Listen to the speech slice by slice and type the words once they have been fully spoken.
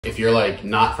If you're like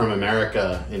not from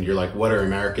America and you're like, what are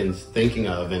Americans thinking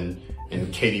of? And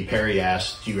Katy Perry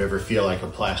asked, do you ever feel like a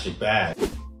plastic bag?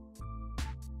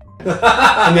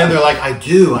 And then they're like, I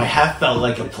do. I have felt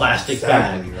like a plastic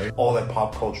bag. Right? All that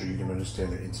pop culture, you can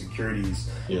understand their insecurities.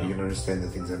 Yeah. You can understand the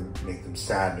things that make them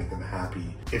sad, make them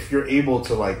happy. If you're able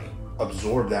to like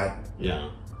absorb that,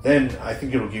 then I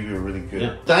think it'll give you a really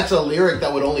good. That's a lyric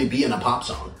that would only be in a pop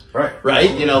song. Right.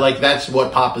 Right? You know, like that's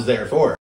what pop is there for.